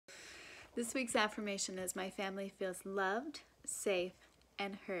This week's affirmation is my family feels loved, safe,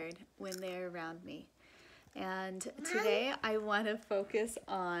 and heard when they're around me. And today I want to focus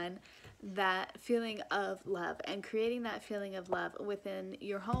on that feeling of love and creating that feeling of love within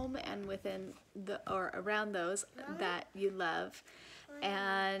your home and within or around those that you love.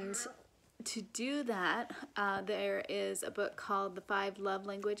 And to do that, there is a book called The 5 Love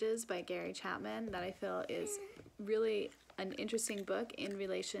Languages by Gary Chapman that I feel is really an interesting book in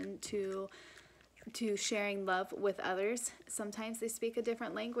relation to sharing love with others. Sometimes they speak a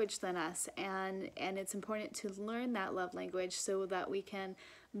different language than us, and it's important to learn that love language so that we can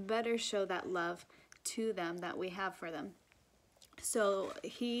better show that love to them that we have for them. So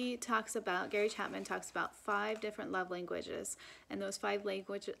Gary Chapman talks about 5 different love languages, and those 5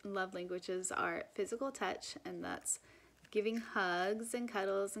 love languages are physical touch, and that's giving hugs and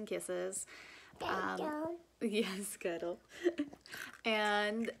cuddles and kisses. Yes, cuddle.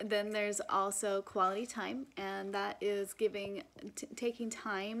 And then there's also quality time, and that is taking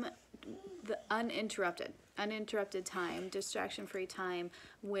time, the uninterrupted time, distraction-free time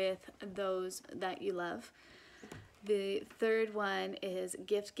with those that you love. The third one is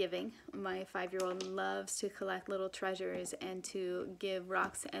gift giving. My 5-year-old loves to collect little treasures and to give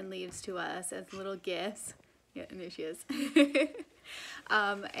rocks and leaves to us as little gifts. Yeah, and there she is.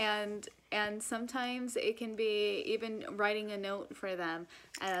 And sometimes it can be even writing a note for them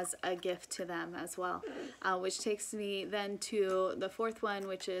as a gift to them as well, which takes me then to the fourth one,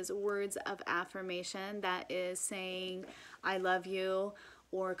 which is words of affirmation. That is saying I love you,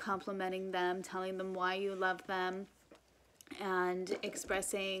 or complimenting them, telling them why you love them, and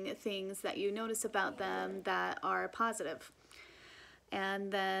expressing things that you notice about them that are positive.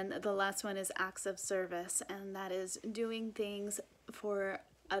 And then the last one is acts of service, and that is doing things for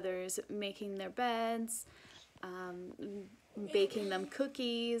others, making their beds, baking them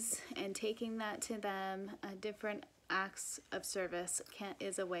cookies, and taking that to them. Different acts of service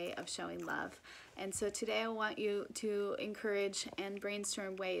is a way of showing love. And so today I want you to encourage and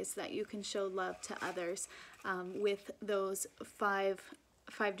brainstorm ways that you can show love to others with those five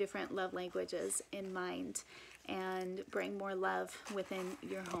different love languages in mind, and bring more love within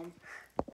your home.